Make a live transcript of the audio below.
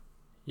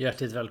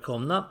Hjärtligt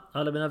välkomna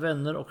alla mina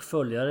vänner och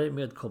följare,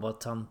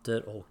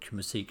 medkombattanter och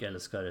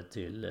musikälskare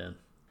till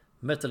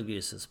Metal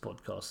Geezers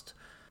podcast.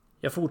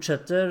 Jag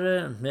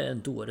fortsätter med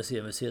en dåres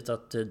envishet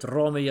att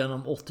dra mig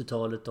igenom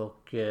 80-talet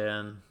och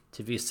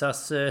till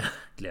vissas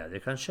glädje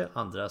kanske,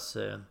 andras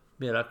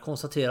mera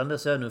konstaterande,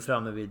 så är jag nu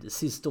framme vid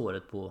sista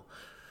året på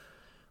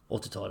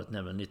 80-talet,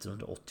 nämligen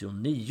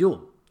 1989.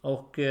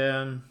 Och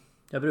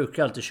jag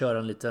brukar alltid köra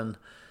en liten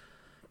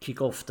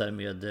kick-off där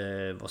med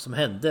vad som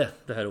hände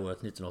det här året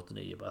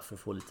 1989, bara för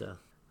att få lite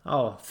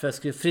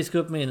friska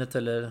upp minnet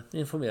eller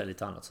informera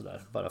lite annat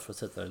sådär, bara för att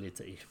sätta det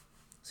lite i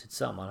sitt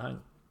sammanhang.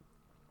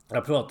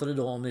 Jag pratade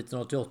då om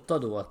 1988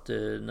 då att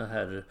den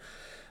här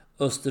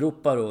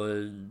Östeuropa då,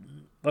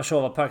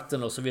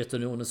 Warszawapakten och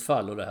Sovjetunionens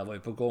fall, och det här var ju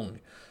på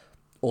gång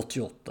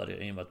 88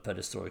 det, i och med att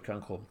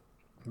perestrojkan kom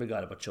med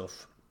Gorbatjov.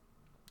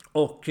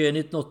 Och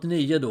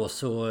 1989 då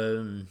så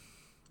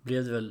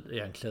blev det väl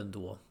egentligen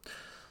då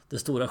det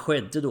stora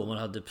skedde då. Man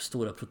hade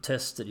stora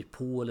protester i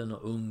Polen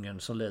och Ungern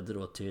som ledde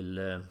då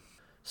till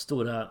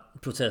stora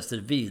protester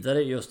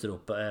vidare i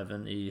Östeuropa,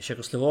 även i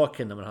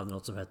Tjeckoslovakien, där man hade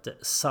något som hette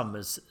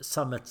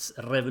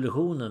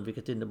sammetsrevolutionen,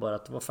 vilket innebar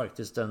att det var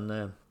faktiskt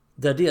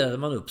där delade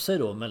man upp sig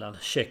då mellan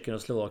Tjeckien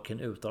och Slovakien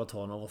utan att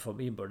ha någon form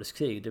av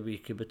inbördeskrig. Det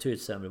gick ju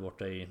betydligt sämre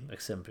borta i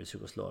exempelvis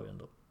Jugoslavien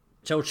då.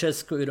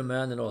 Ceausescu i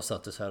Rumänien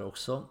avsattes här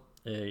också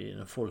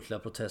i folkliga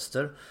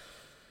protester.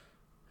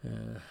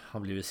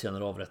 Han blev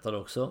senare avrättad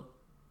också.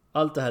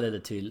 Allt det här ledde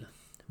till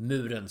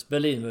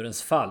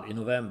Berlinmurens fall i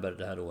november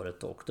det här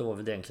året, och det var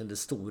väl egentligen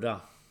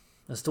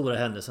den stora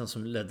händelsen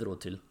som ledde då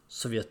till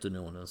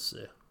Sovjetunionens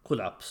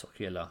kollaps och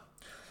hela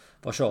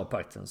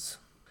Warszawapaktens,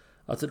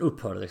 att den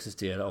upphörde att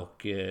existera,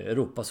 och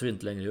Europa såg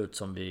inte längre ut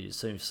som vi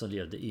som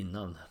levde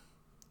innan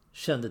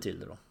kände till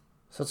det då.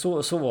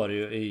 Så var det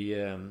ju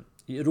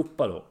i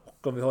Europa då.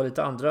 Och om vi har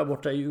lite andra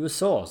borta i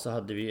USA, så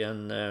hade vi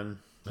en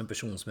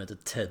person som heter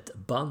Ted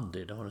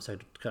Bundy. Det har ni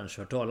säkert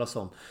kanske hört talas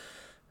om.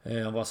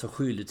 Han var så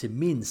skyldig till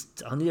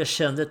minst, han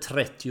erkände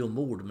 30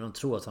 mord, men de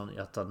tror att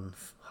han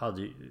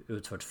hade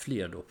utfört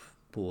fler då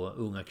på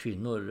unga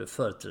kvinnor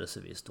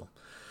företrädesvis då.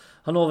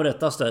 Han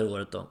avrättas det här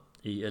året då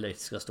i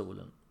elektriska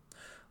stolen.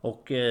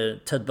 Och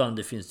Ted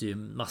Bundy finns det ju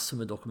massor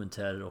med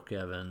dokumentärer och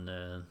även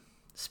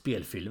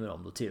spelfilmer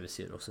om då,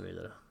 tv-serier och så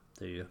vidare.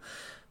 Det är ju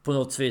på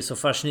något vis så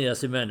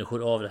fascineras ju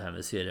människor av det här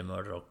med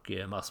seriemördare och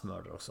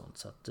massmördare och sånt,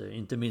 så att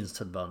inte minst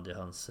Ted Bundy,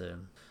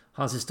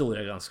 hans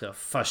historia är ganska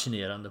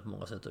fascinerande på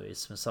många sätt och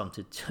vis, men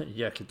samtidigt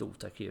jäkligt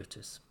otäck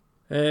givetvis.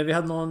 Vi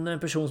hade en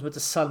person som heter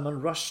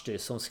Salman Rushdie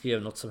som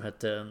skrev något som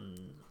hette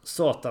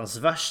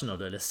Satansversen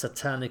eller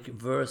Satanic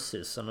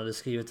Verses. Han hade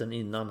skrivit den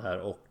innan här,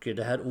 och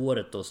det här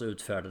året då så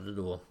utfärdade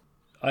då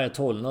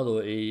ayatollorna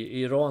då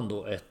i Iran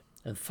då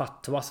en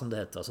fatwa som det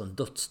hette, alltså en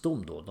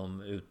dödsdom då.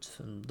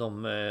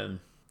 De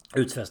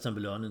utfäste en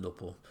belöning då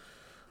på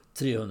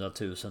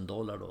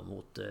 $300,000 då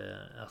mot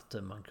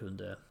att man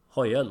kunde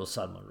ha ihjäl då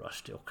Salman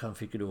Rushdie, och han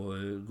fick ju då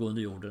gå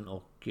under jorden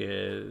och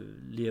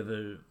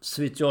lever,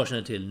 såvitt jag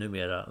känner till,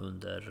 numera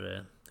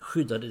under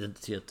skyddad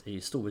identitet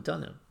i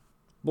Storbritannien.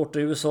 Borta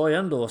i USA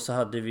igen då så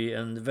hade vi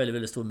en väldigt,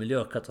 väldigt stor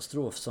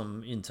miljökatastrof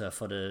som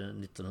inträffade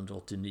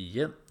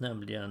 1989,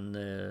 nämligen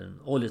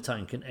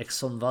oljetanken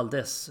Exxon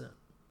Valdez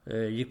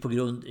gick på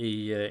grund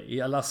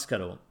i Alaska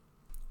då.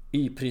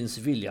 I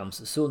Prince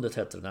Williams-sundet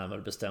hette det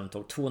närmare bestämt,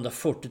 och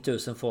 240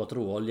 000 fat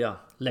råolja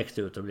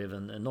läckte ut och blev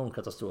en enorm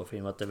katastrof i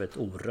och med att det var ett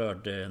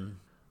orörd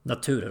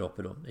natur här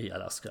uppe då i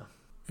Alaska.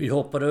 Vi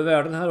hoppar över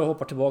världen här och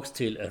hoppar tillbaks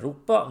till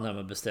Europa,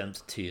 närmare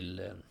bestämt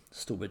till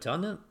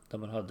Storbritannien, där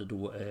man hade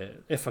då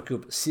FA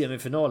Cup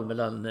semifinal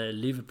mellan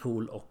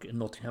Liverpool och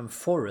Nottingham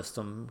Forest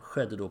som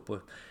skedde då på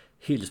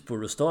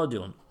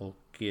Hillsborough-stadion,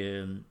 och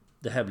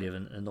det här blev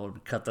en enorm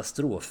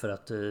katastrof för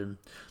att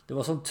det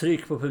var sånt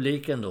tryck på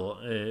publiken då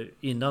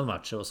innan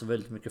matchen, och så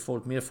väldigt mycket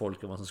folk, mer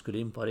folk än vad som skulle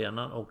in på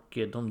arenan, och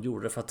de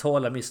gjorde det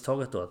fatala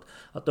misstaget då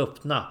att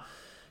öppna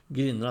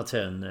grindarna till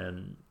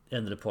en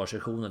eller ett par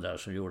sektioner där,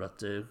 som gjorde att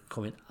det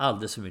kom in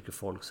alldeles för mycket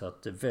folk, så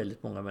att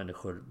väldigt många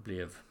människor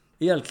blev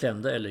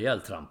ihjälklämda eller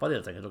ihjältrampade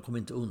helt enkelt. De kom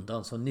inte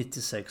undan, så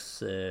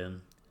 96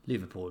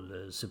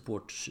 Liverpool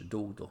supports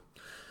dog då.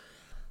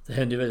 Det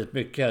hände ju väldigt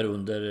mycket här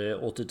under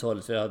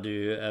 80-talet. Vi hade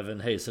ju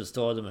även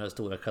Hazelstad, den här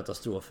stora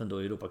katastrofen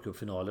då i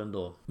Europacupfinalen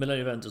då mellan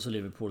Juventus och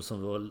Liverpool,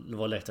 som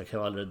var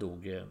läktarkravaller,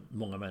 dog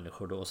många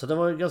människor då. Så det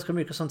var ganska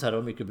mycket sånt här,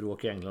 och mycket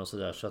bråk i England och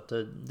sådär. Så att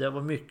det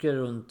var mycket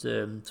runt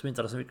som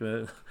inte hade så mycket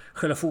med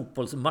själva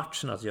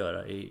fotbollsmatchen att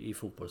göra i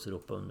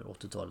fotbolls-Europa under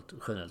 80-talet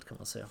generellt, kan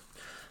man säga.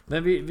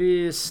 Men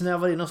vi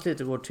snävar in oss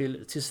lite och går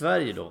till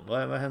Sverige då.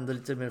 Vad hände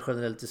lite mer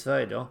generellt i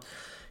Sverige då?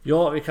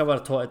 Ja, vi kan bara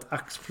ta ett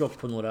axplock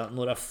på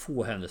några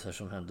få händelser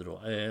som hände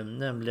då.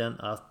 Nämligen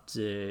att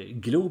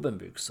Globen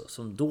byggs,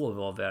 som då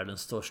var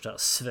världens största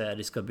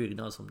sfäriska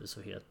byggnad, som det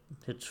så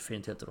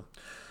fint heter då.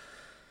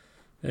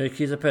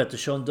 Christer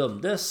Pettersson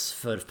dömdes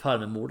för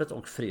Palmemordet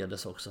och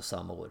fredades också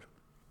samma år.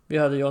 Vi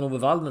hade Jan-Ove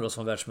Wallner då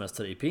som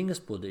världsmästare i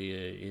pingis, både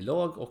i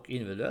lag och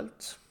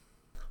individuellt.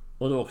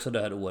 Och det var också det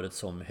här året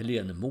som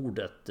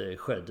Helenmordet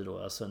skedde då,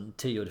 alltså en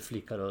 10-årig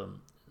flicka då,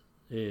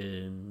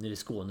 nere i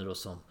Skåne då,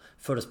 som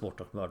fördes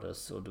bort och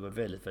mördades. Och det var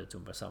väldigt, väldigt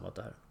uppmärksammat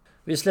det här.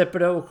 Vi släpper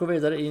det och går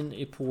vidare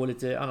in på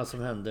lite annat som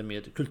händer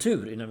med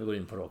kultur innan vi går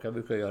in på rock. Jag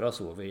brukar göra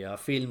så via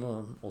film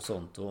och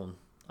sånt och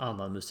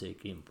annan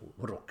musik in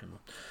på rocken.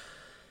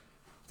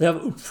 Det här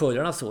var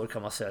uppföljarnas år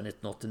kan man säga,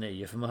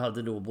 1989. För man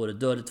hade då både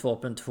Dödligt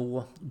vapen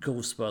 2,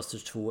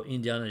 Ghostbusters 2,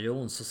 Indiana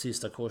Jones och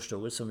Sista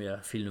korståget som är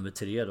film nummer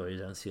 3 då i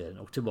den serien.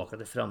 Och Tillbaka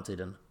till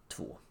framtiden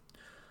 2.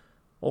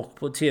 Och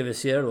på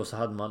tv-serier då så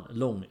hade man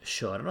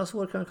Långkörarnas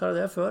år kan man kalla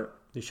det för.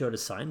 Vi körde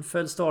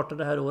Seinfeld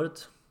startade det här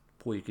året.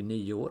 Pågick i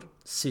 9 år.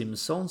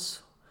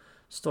 Simpsons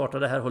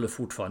startade här, håller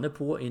fortfarande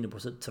på, inne på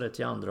sitt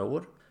 32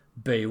 år.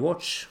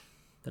 Baywatch,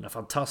 denna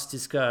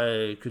fantastiska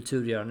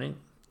kulturgärning.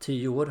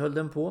 10 år höll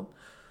den på.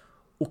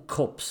 Och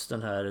Cops,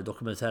 den här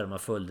dokumentären man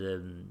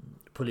följde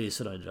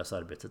poliserna i deras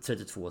arbete,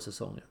 32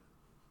 säsonger.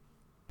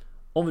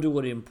 Om vi då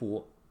går in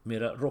på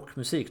mera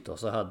rockmusik då,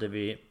 så hade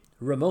vi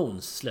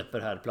Ramones släpper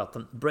här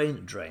plattan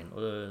Brain Drain.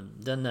 Och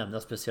den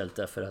nämns speciellt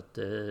därför att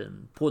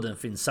på den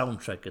finns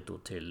soundtracket då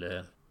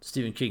till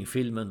Stephen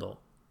King-filmen då,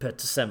 Pet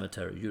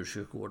Sematary,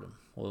 djurkyrkogården.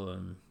 Och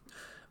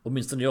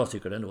åtminstone jag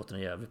tycker den låten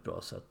är jävligt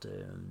bra, så att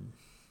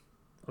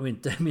om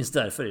inte minst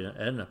därför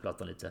är den här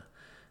plattan lite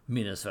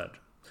minnesvärd.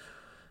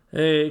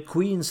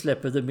 Queen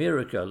släpper The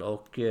Miracle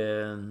och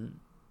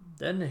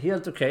den är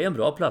helt okej, en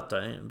bra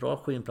platta, en bra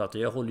Queen-platta.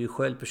 Jag håller ju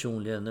själv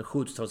personligen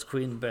 70-tals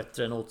Queen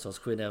bättre än 80-tals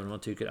Queen, även om man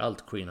tycker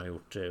allt Queen har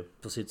gjort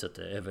på sitt sätt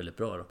är väldigt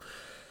bra då.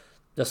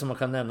 Det som man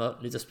kan nämna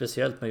lite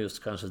speciellt med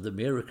just kanske The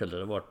Miracle, det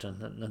har varit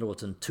den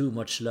låten Too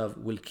Much Love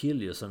Will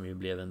Kill You som ju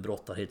blev en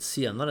brottarhit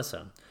senare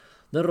sen.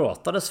 Den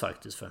ratades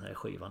faktiskt för den här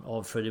skivan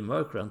av Freddie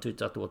Mercury. Han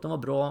tyckte att låten var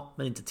bra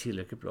men inte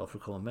tillräckligt bra för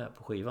att komma med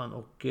på skivan.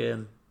 Och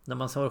när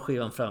man har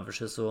skivan framför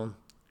sig så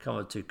kan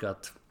man tycka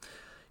att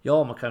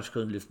ja, man kanske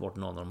kunde lyfta bort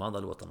någon av de andra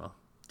låtarna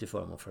till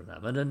förmån för den här.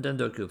 Men den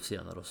dök upp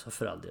senare och så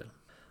för all del.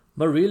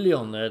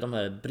 Marillion, de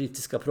här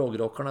brittiska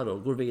proggrockarna då,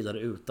 går vidare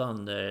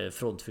utan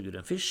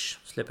frontfiguren Fish.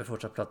 Släpper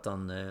första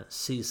plattan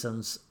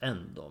Seasons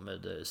End då,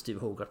 med Steve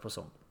Hogarth på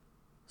sång.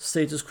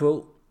 Status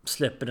Quo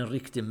släpper en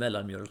riktig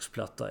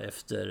mellanmjölksplatta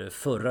efter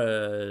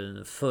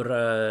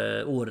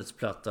förra årets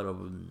platta då,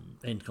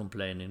 Ain't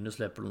Complaining. Nu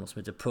släpper de något som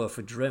heter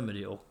Perfect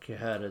Remedy, och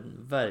här är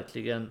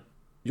verkligen,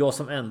 jag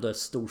som ändå är ett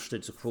stort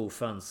Status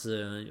Quo-fans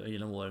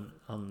genom åren,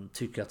 han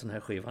tycker att den här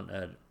skivan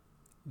är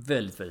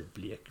väldigt, väldigt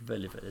blek,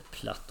 väldigt, väldigt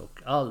platt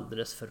och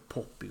alldeles för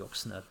poppig och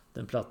snäll.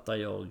 Den platta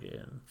jag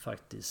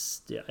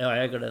faktiskt,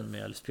 jag äger den men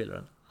jag spelar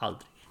den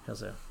aldrig, kan jag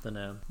säga.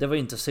 Det var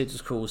inte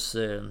Status Quos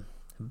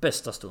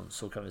bästa stund,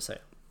 så kan vi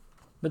säga.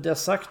 Med det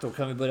sagt då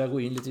kan vi börja gå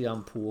in lite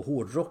grann på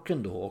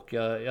hårdrocken då, och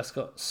jag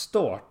ska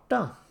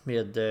starta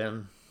med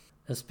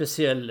en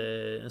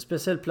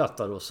speciell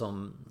platta då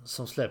som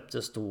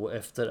släpptes då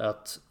efter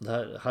att det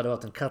här hade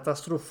varit en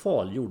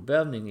katastrofal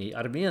jordbävning i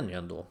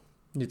Armenien då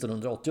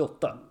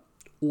 1988,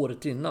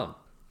 året innan.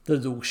 Det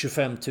dog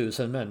 25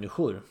 000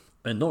 människor,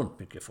 enormt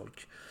mycket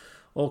folk.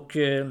 Och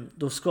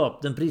då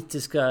skapade den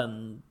brittiska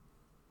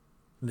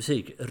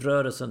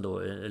musikrörelsen då,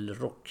 eller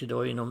rock, det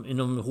var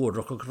inom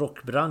hårdrock och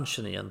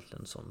rockbranschen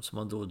egentligen som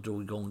man då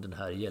drog igång den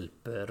här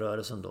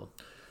hjälprörelsen då,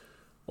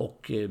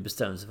 och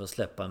bestämde sig för att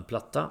släppa en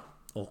platta.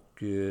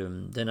 Och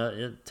denna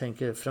jag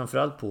tänker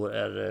framförallt på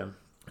är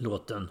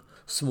låten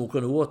Smoke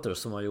on Water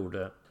som man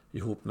gjorde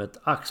ihop med ett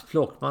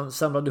axplock. Man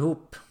samlade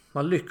ihop,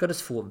 man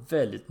lyckades få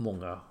väldigt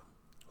många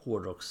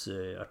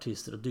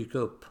hårdrocksartister att dyka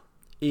upp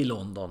i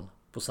London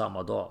på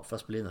samma dag för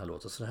att spela in den här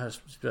låten. Så den här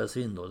spelades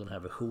in då, den här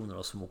versionen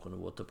av Smoke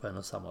on Water på en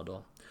och samma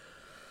dag.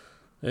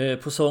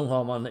 På sång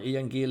har man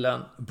Ian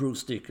Gillan,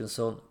 Bruce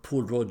Dickinson,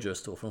 Paul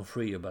Rogers då från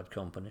Free och Bad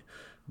Company,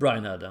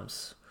 Bryan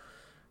Adams.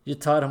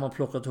 Gitarr har man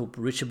plockat ihop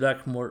Richie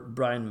Blackmore,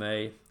 Brian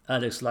May,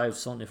 Alex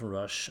Lifeson från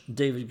Rush,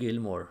 David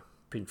Gilmour,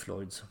 Pink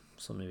Floyd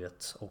som ni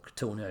vet, och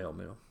Tony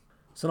Iommi då.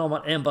 Sen har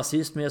man en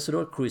basist med sig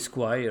då, Chris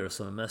Squire,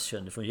 som är mest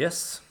känd från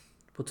Yes.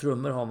 På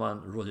trummor har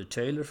man Roger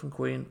Taylor från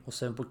Queen, och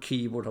sen på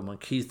keyboard har man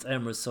Keith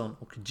Emerson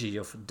och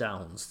Geoff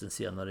Downes, den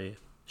senare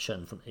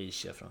känd från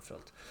Asia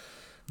framförallt.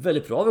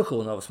 Väldigt bra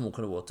version av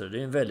Smoke on Water. Det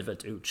är en väldigt,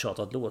 väldigt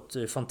uttjatad låt.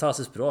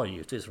 Fantastiskt bra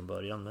givetvis från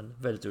början, men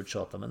väldigt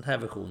uttjatad. Men den här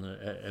versionen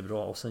är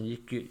bra, och sen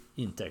gick ju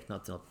intäkterna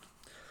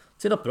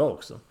till något bra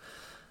också.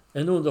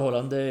 En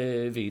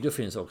underhållande video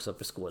finns också att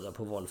beskåda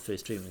på valfri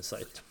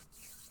streaming-sajt.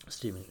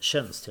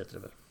 Streamingtjänst heter det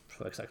väl,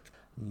 för exakt.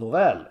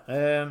 Nåväl,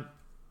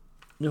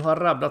 nu har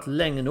jag rabblat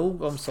länge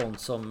nog om sånt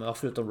som,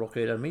 förutom Rock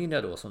Aid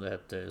Armenia då som det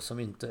heter, som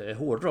inte är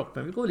hårdrock.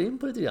 Men vi går in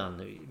på lite grann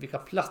nu, vilka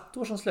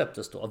plattor som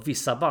släpptes då. Av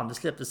vissa band, det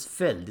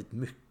släpptes väldigt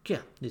mycket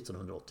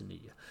 1989.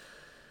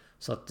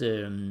 Så att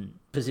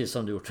precis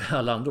som det gjort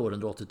alla andra år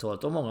under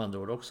 80-talet och många andra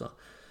år också.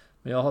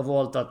 Men jag har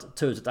valt att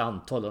ta ut ett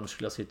antal, annars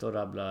skulle jag sitta och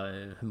rabbla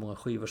hur många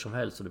skivor som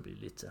helst, och det blir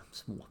lite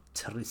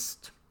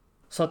småtrist.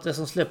 Så att det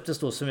som släpptes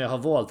då, som jag har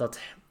valt att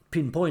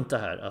pinpointa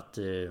här, att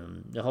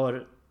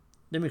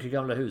det är mycket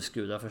gamla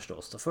husgudar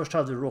förstås. Först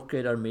hade vi Rock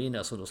Aid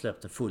Armenia som då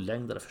släppte en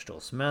fullängdare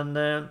förstås. Men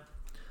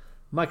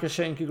Michael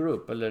Schenker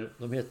Group, eller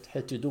de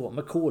hette ju då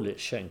Macaulay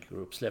Schenker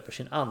Group, släpper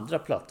sin andra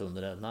platta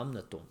under det här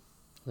namnet då.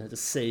 Den heter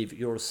Save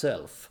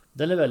Yourself.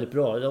 Den är väldigt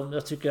bra.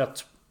 Jag tycker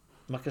att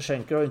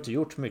Makashenko har inte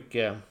gjort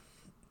mycket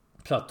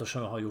plattor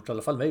som har gjort i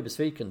alla fall mig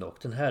besviken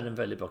dock. Den här är en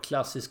väldigt bra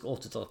klassisk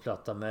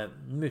 80-talsplatta med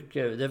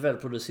mycket, det är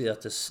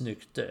välproducerat, det är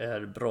snyggt, det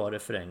är bra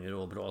refränger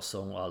och bra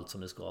sång och allt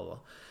som det ska vara.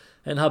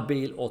 En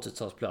habil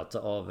 80-talsplatta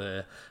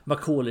av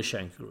Macaulay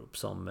Schenker Group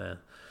som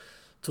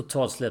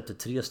totalt släppte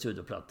 3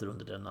 studioplattor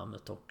under det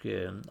namnet och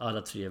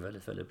alla 3 är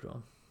väldigt, väldigt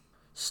bra.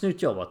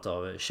 Snyggt jobbat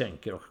av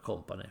Schenker och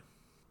company.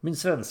 Min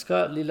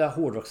svenska lilla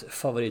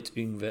hårdrocksfavorit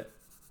Yngwie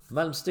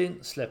Malmsteen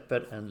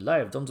släpper en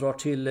live. De drar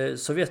till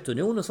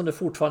Sovjetunionen som det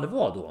fortfarande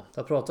var då.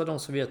 Jag pratade om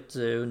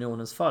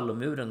Sovjetunionens fall och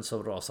muren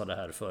som rasade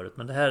här förut.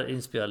 Men det här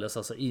inspelades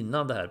alltså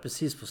innan det här,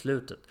 precis på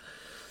slutet.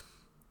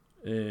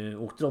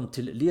 Åkte de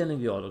till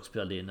Leningrad och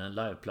spelade in en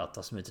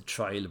liveplatta som heter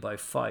Trial by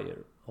Fire.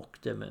 Och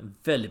det är med en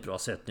väldigt bra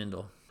sättning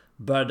då.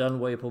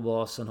 Dunway på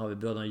basen har vi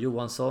bröderna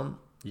Johansson,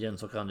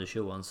 Jens och Anders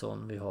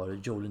Johansson. Vi har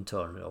Jolin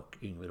Turner och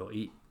Yngwie då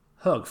i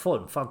hög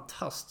form.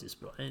 Fantastiskt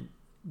bra. En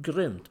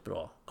grymt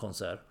bra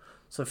konsert.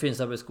 Som finns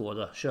att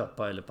beskåda,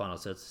 köpa eller på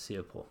annat sätt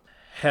se på.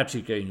 Här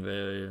tycker jag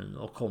Yngwie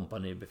och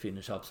company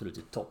befinner sig absolut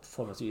i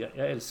toppform.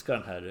 Jag älskar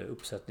den här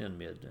uppsättningen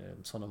med,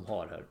 som de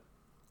har här.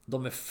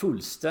 De är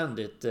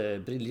fullständigt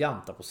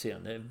briljanta på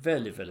scen. Det är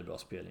väldigt, väldigt bra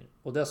spelning.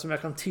 Och det som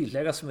jag kan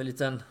tillägga som en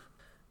liten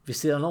vid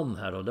sidan om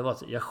här då, det var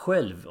att jag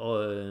själv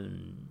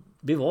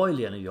vi var i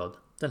Leningrad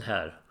den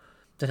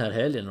här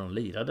helgen när de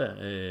lirade.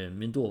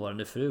 Min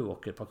dåvarande fru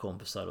och ett par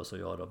kompisar och så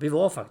jag då. Vi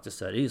var faktiskt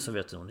där i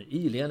Sovjetunionen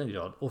i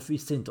Leningrad och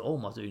visste inte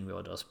om att Yngwie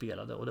var där och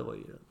spelade. Och det var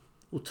ju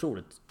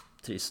otroligt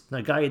trist.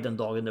 När guiden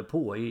dagen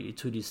därpå i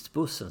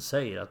turistbussen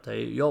säger att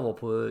jag var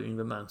på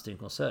Yngwie Malmsteen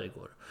konsert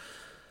igår.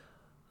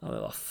 Ja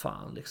men vad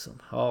fan liksom.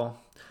 Ja,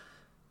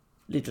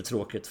 lite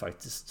tråkigt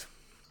faktiskt.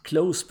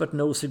 Close but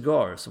no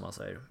cigar som man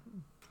säger.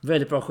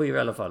 Väldigt bra skiva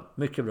i alla fall.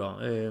 Mycket bra.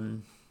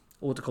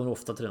 Återkommer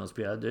ofta till den och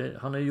spelar.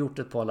 Han har gjort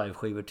ett par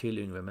liveskivor till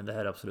Yngwie, men det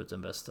här är absolut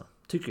den bästa.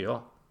 Tycker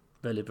jag.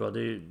 Väldigt bra.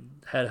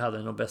 Här hade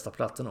han de bästa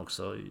plattorna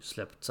också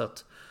släppt. Så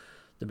att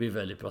det blir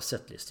väldigt bra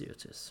setlist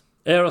givetvis.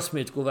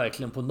 Aerosmith går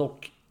verkligen på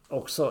knock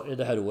också i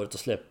det här året och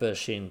släpper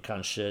sin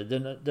kanske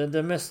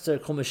den mest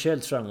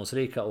kommersiellt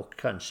framgångsrika och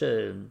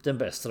kanske den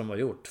bästa de har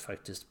gjort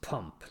faktiskt.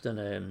 Pump. Den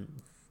är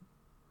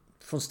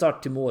från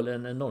start till mål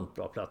en enormt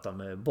bra platta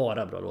med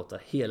bara bra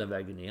låtar hela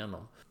vägen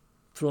igenom.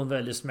 Från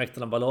väldigt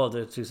smäktande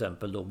ballader till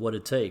exempel då What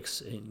It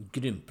Takes, en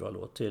grymt bra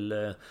låt,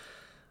 till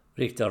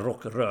riktiga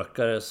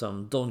rockrökare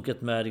som Don't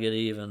Get Mad Get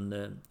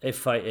Even,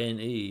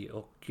 Fine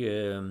och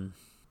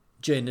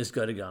Janie's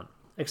Got a Gun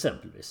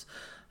exempelvis.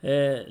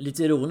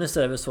 Lite ironiskt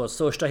är det väl så att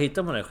största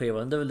hitten på den här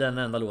skivan, det är väl den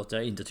enda låten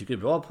jag inte tycker är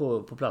bra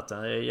på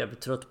plattan. Jag är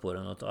jävligt trött på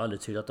den och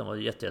aldrig tyckte att den var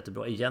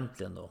jättebra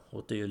egentligen då.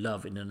 Och det är ju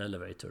Love in an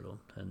Elevator då,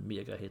 en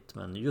mega hit.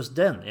 Men just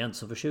den är jag inte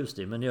så förtjust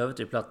i, men i övrigt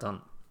är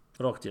plattan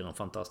rakt igenom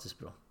fantastiskt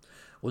bra.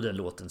 Och den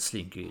låten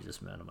slinker ju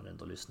med när man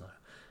ändå lyssnar.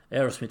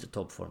 Aerosmith i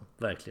toppform,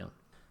 verkligen.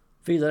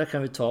 Vidare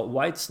kan vi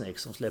ta Whitesnake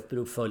som släpper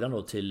uppföljaren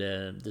då till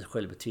det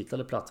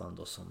självbetitlade plattan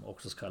då, som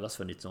också kallas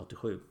för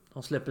 1987.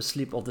 De släpper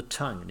Slip of the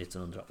Tongue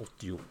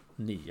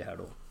 1989 här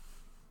då.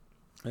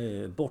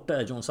 Borta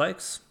är John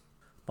Sykes.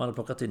 Man har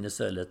plockat in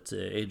istället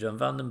Adrian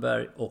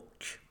Vandenberg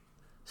och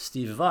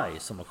Steve Vai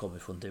som har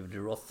kommit från David Lee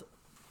Roth,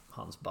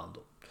 hans band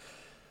då.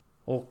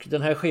 Och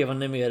den här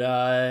skivan är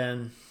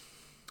mera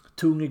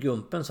tung i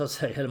gumpen så att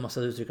säga, eller man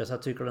ska uttrycka så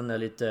jag tycker den är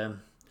lite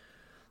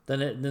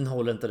den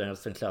håller inte den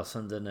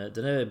klassen. Den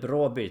är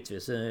bra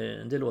bitvis.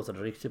 En del låter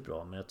riktigt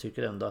bra, men jag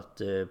tycker ändå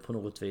att på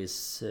något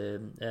vis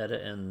är det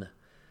en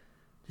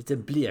lite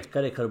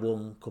blekare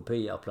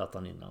karbonkopia av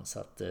plattan innan, så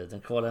att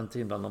den kvalar inte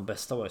in bland de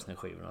bästa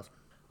Whitesnake-skivorna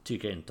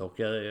tycker jag inte. Och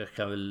jag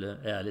kan väl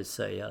ärligt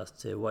säga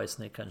att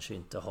Whitesnake kanske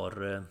inte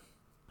har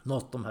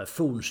nått de här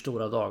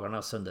fornstora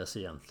dagarna sedan dess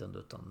egentligen,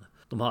 utan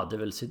de hade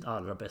väl sin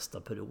allra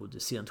bästa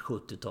period sent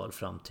 70-tal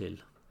fram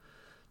till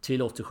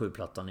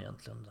 87-plattan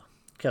egentligen då,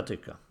 kan jag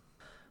tycka.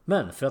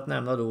 Men för att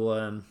nämna då,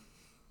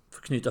 för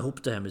att knyta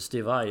ihop det här med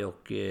Steve Vai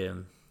och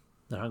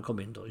när han kom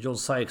in då. John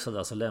Sykes hade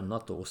alltså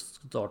lämnat då och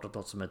startat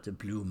något som heter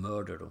Blue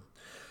Murder då.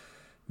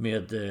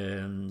 Med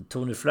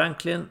Tony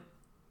Franklin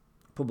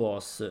på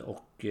bas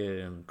och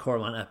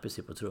Carmine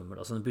Appice på trummor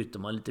då. Sen bytte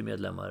man lite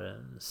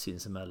medlemmar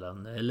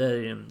sinsemellan,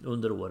 eller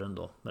under åren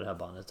då med det här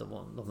bandet.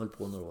 De höll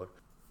på några år.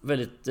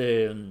 Väldigt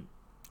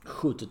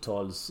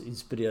 70-tals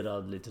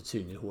inspirerad, lite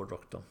tyngre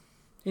hårdrock då.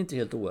 Inte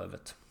helt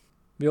oövet.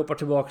 Vi hoppar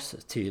tillbaks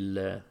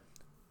till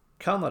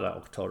Kanada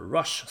och tar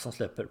Rush som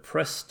släpper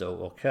Presto.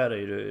 Och här är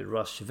ju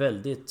Rush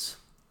väldigt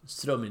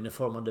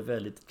strömlinjeformande,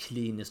 väldigt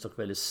kliniskt och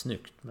väldigt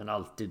snyggt. Men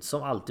alltid,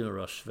 som alltid med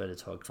Rush,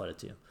 väldigt hög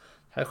kvalitet.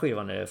 Här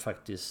skivan är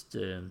faktiskt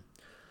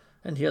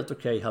en helt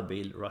okej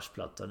habil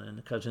Rush-platta.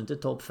 Den kanske inte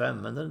topp 5,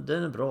 men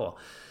den är bra.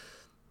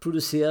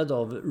 Producerad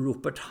av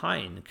Rupert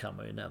Hine kan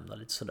man ju nämna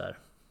lite sådär.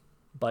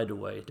 By the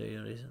way,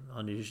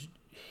 han är ju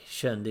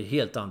känd i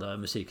helt andra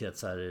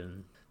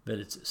musikkretsar.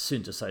 Väldigt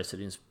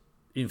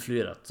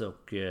synthesizer-influerat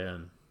och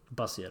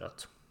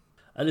baserat.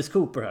 Alice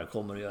Cooper här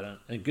kommer att göra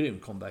en grym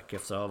comeback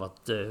efter att ha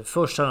varit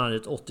först hade han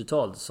ett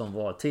 80-tal som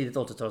var tidigt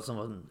 80-tal som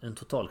var en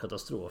total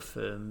katastrof.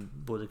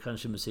 Både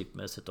kanske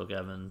musikmässigt och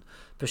även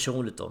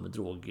personligt då med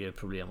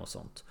drogproblem och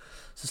sånt.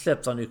 Så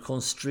släppte han ju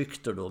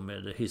Constrictor då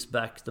med His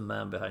Back, The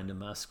Man Behind the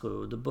Mask,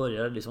 och då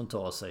började det liksom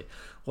ta sig.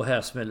 Och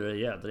här smäller det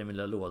jädra i min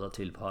lilla låda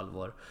till på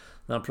allvar.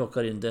 När han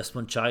plockar in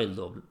Desmond Child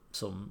då,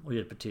 och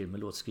hjälper till med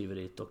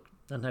låtskriveriet. Och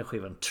den här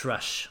skivan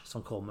Trash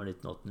som kommer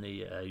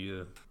 1989 är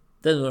ju...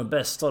 Den är nog den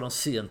bästa av de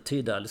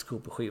sentida Alice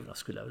Cooper-skivorna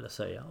skulle jag vilja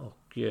säga.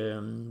 Och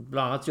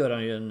bland annat gör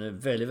han ju en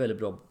väldigt, väldigt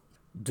bra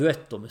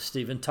duett då med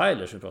Steven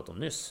Tyler som vi pratade om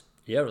nyss.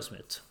 I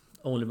Aerosmith.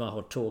 Only My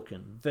Heart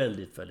Talking.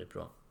 Väldigt, väldigt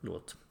bra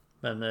låt.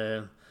 Men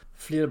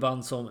fler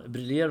band som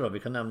briljerar. Vi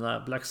kan nämna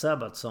Black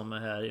Sabbath som är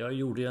här. Jag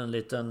gjorde ju en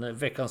liten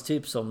veckans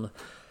tips om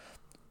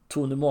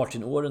Tony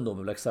Martin-åren då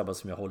med Black Sabbath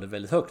som jag håller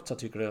väldigt högt. Jag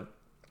tycker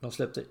de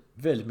släppte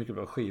väldigt mycket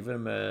bra skivor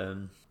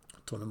med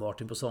Tony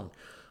Martin på sång.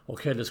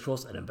 Och Hell's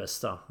Cross är den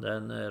bästa.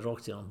 Den är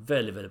rakt igenom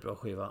väldigt, väldigt bra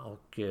skiva.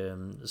 Och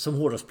som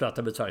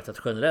hårdrocksplatta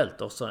betraktat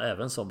generellt. Och så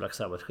även som Black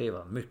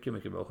Sabbath-skiva. Mycket,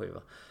 mycket bra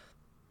skiva.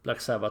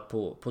 Black Sabbath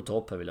på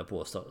topp här vill jag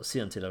påstå.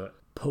 Sen till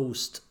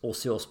post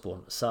Ozzy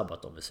Osbourne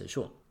Sabbath om vi säger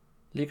så.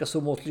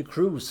 Likaså Motley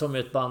Crue som är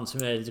ett band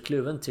som jag är lite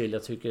kluven till.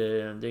 Jag tycker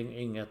det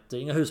är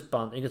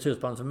inget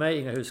husband för mig.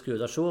 Inga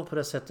husgudar så på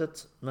det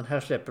sättet. Men här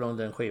släpper de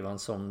den skivan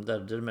som där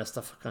det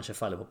mesta kanske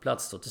faller på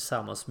plats då.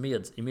 Tillsammans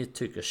med, i mitt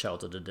tycke,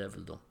 Shout of the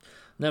Devil då.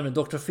 Nämligen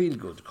Dr.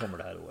 Feelgood kommer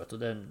det här året. Och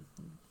det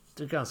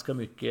är ganska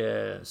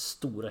mycket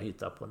stora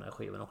hittar på den här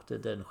skivan. Och det är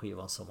den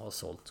skivan som har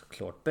sålt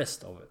klart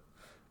bäst av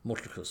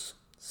Motley Crues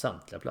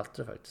samtliga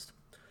plattor faktiskt.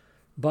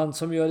 Band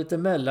som gör lite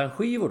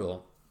mellanskivor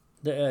då.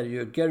 Det är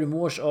ju Gary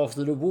Moores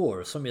After the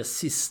War som är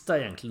sista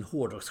egentligen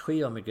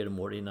hårdrocksskiva med Gary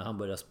Moore innan han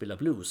började spela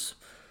blues.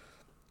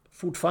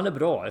 Fortfarande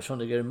bra eftersom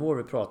det är Gary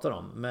Moore vi pratar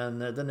om. Men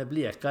den är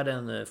blekare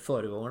än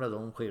föregångarna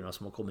de skivorna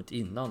som har kommit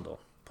innan då.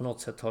 På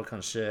något sätt har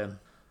kanske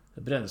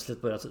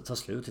bränslet börjat ta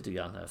slut lite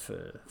grann här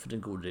för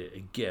den gode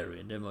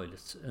Gary. Det är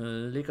möjligt.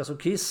 Likaså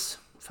Kiss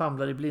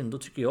famlar i blindo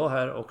tycker jag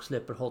här och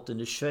släpper Hot in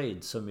the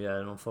Shade som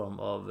är någon form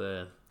av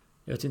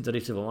jag vet inte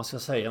riktigt vad man ska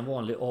säga. En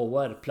vanlig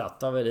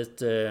AOR-platta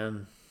väldigt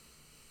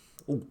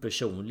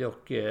opersonlig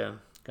och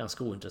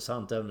ganska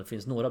ointressant. Även om det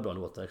finns några bra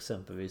låtar.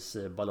 Exempelvis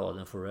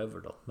balladen Forever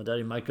då. Men där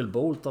är Michael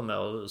Bolton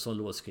med som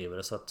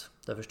låtskrivare. Så att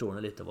där förstår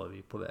ni lite var vi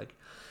är på väg.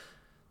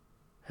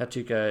 Här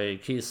tycker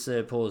jag Kiss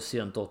på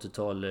sent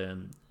 80-tal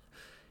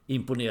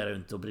imponerar ju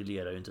inte och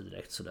briljerar ju inte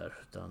direkt sådär.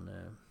 Utan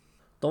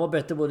de var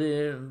bättre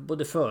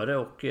både före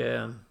och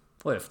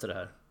efter det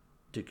här.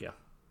 Tycker jag.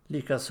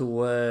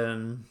 Likaså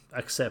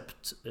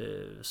Accept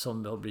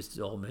som har blivit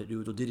av med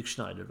Udo Dirk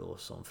Schneider då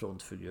som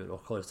frontfigur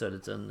och har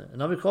istället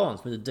en amerikan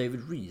som heter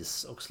David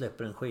Rees och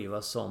släpper en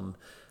skiva som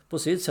på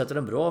sitt sätt är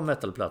en bra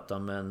metalplatta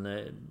men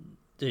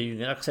det är ju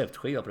ingen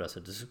Accept-skiva på det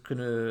sättet.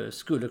 Det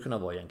skulle kunna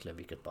vara egentligen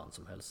vilket band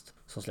som helst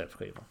som släpper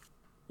skivan.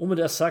 Och med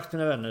det sagt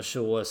mina vänner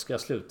så ska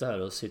jag sluta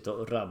här och sitta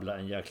och rabbla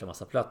en jäkla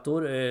massa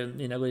plattor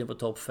innan jag går in på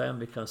topp 5.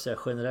 Vi kan säga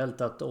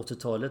generellt att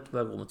 80-talet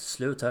börjar gå mot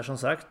slut här som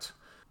sagt.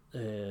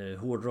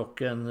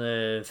 Hårdrocken,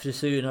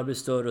 frisyrerna blir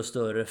större och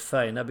större,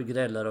 färgerna blir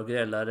grällare och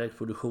grällare,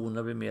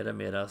 produktionerna blir mer och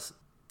mer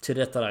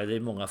tillrättalagda i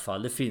många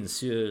fall. Det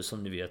finns ju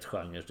som ni vet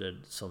genrer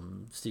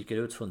som sticker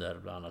ut från där,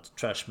 bland annat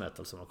trash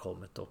metal som har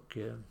kommit och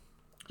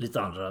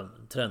lite andra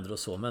trender och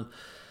så,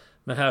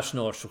 men här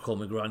snart så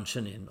kommer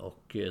grungen in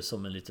och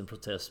som en liten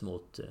protest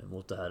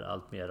mot det här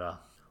allt mera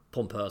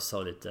pompösa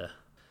och lite,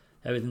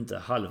 jag vet inte,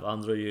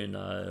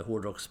 halvandrogyna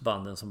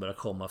hårdrocksbanden som börjar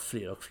komma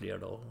fler och fler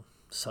då,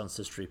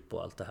 Sunset Strip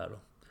och allt det här då.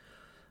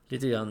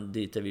 Lite grann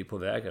dit är vi på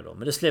väg här då.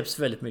 Men det släpps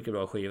väldigt mycket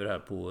bra skivor här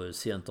på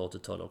sent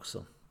 80-tal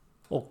också.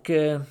 Och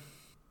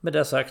med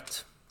det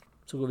sagt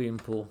så går vi in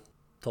på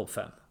topp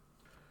 5.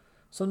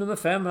 Som nummer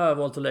 5 har jag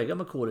valt att lägga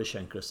Macaulay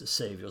Schenkers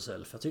Save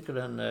Yourself. Jag tycker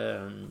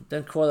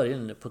den kvalar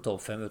in på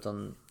topp 5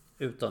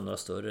 utan några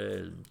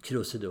större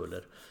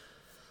krusiduller.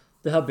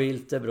 Det här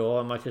bild är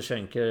bra, Michael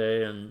Schenker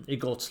är i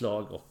gott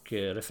slag och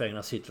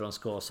refrängerna sitter och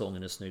ska,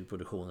 sången är snygg,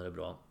 produktionen är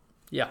bra.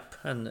 Japp,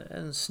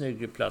 en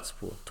snygg plats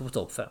på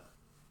topp 5.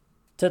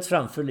 Tätt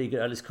framför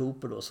ligger Alice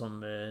Cooper då som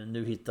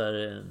nu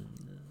hittar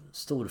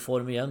stor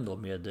form igen då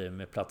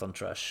med plattan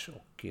Trash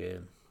och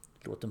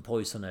låten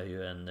Poison är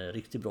ju en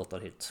riktig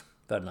brottarhit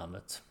värd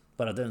namnet.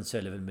 Bara den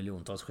säljer väl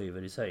miljontals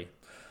skivor i sig.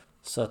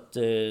 Så att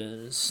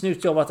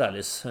snyggt jobbat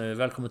Alice.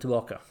 Välkommen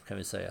tillbaka kan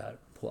vi säga här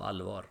på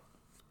allvar.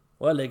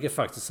 Och jag lägger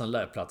faktiskt en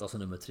liveplatta som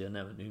nummer 3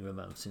 nämligen Yngwie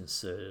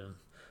Malmsteens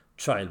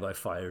Trial by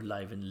Fire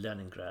live in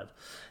Leningrad.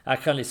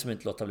 Jag kan liksom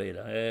inte låta bli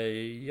det.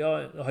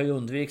 Jag har ju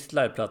undvikit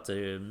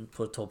liveplattor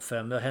på topp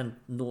 5. Det har hänt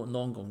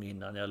någon gång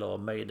innan jag la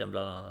Maiden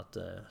bland annat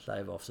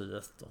Live After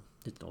Death då,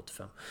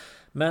 1985.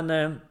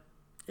 Men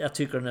jag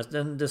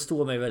tycker det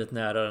står mig väldigt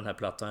nära den här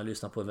plattan. Jag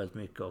lyssnar på den väldigt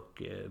mycket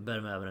och bär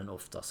med den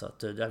ofta. Så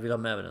att jag vill ha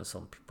med den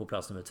som på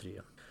plats nummer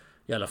 3.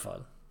 I alla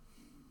fall.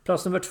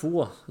 Plats nummer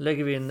 2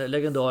 lägger vi in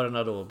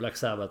legendarerna då. Black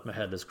Sabbath med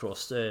Hell's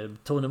Cross.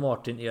 Tony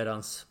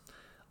Martin-erans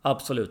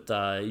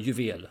absoluta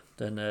juvel.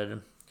 Den är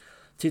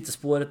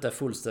titelspåret är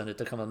fullständigt,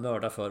 det kan man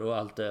mörda för och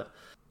allt det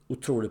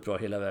Otroligt bra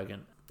hela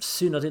vägen.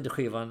 Synd att inte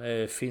skivan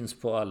finns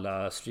på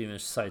alla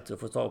streaming-sajter att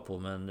få tag på,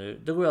 men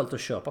det går ju alltid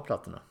att köpa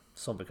plattorna,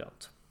 som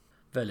bekant.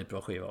 Väldigt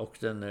bra skiva, och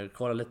den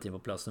kvalar lätt in på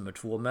plats nummer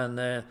 2,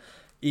 men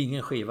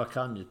ingen skiva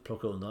kan ju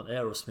plocka undan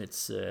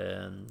Aerosmiths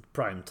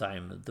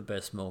Primetime, The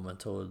Best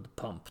Moment och The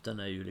Pump. Den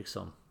är ju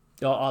liksom...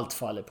 Ja, allt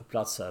faller på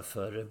plats här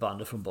för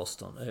bandet från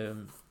Boston.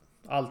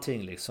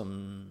 Allting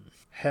liksom...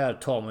 Här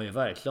tar man ju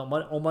verkligen...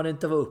 Om man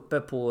inte var uppe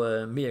på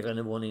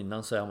meganivån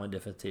innan, så är man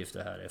definitivt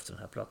det här efter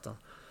den här plattan.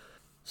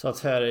 Så att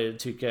här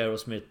tycker jag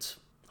Aerosmith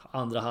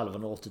andra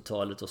halvan av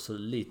 80-talet och så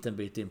liten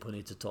bit in på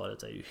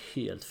 90-talet är ju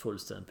helt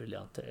fullständigt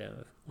briljant. Det är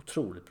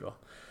otroligt bra.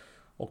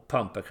 Och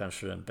Pump är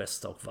kanske den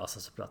bästa och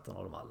vassaste plattan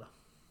av dem alla.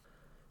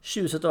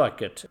 Tjusigt och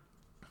vackert.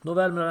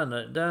 Nåväl mina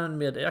vänner,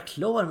 därmed är jag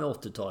klar med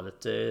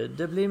 80-talet.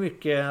 Det blir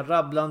mycket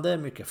rabblande,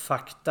 mycket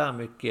fakta,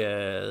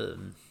 mycket...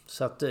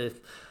 Så att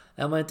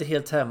är man inte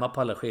helt hemma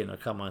på alla skenor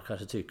kan man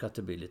kanske tycka att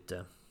det blir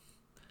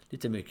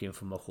lite mycket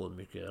information,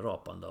 mycket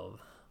rapande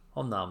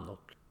av namn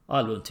och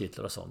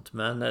albumtitlar och sånt.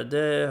 Men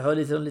det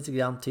hör lite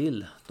grann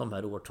till de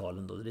här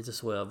årtalen då. Det är lite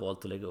så jag har valt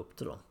att lägga upp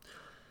det då.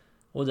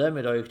 Och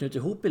därmed har jag knutit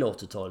ihop hela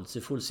 80-talet, så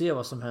vi får se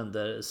vad som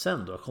händer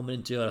sen då. Jag kommer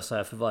inte göra så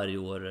här för varje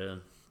år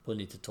på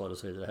 90-talet och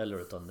så vidare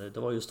heller, utan det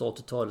var just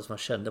 80-talet som jag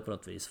kände på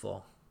något vis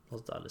var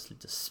något alldeles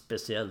lite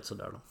speciellt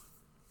sådär då.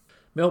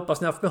 Men jag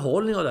hoppas ni har haft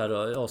behållning av det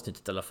här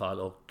avsnittet i alla fall,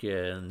 och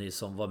ni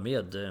som var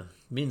med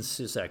minns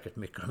ju säkert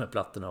mycket av de här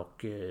plattorna,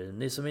 och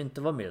ni som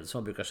inte var med, som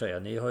jag brukar säga,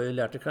 ni har ju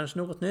lärt er kanske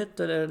något nytt,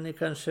 eller ni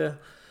kanske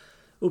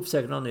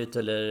uppsäkert något nytt,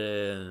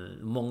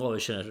 eller många av er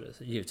känner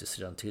givetvis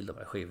redan till de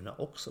här skivorna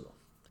också då.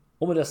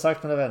 Och med det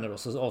sagt mina vänner då,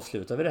 så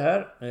avslutar vi det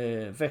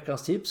här.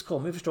 Veckans tips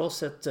kommer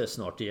förstås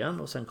snart igen,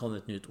 och sen kommer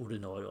ett nytt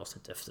ordinarie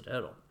avsnitt efter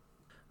det då.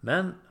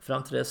 Men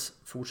fram till dess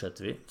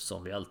fortsätter vi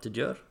som vi alltid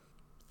gör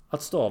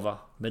att stava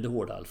med det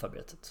hårda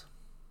alfabetet.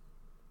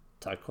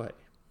 Tack och hej.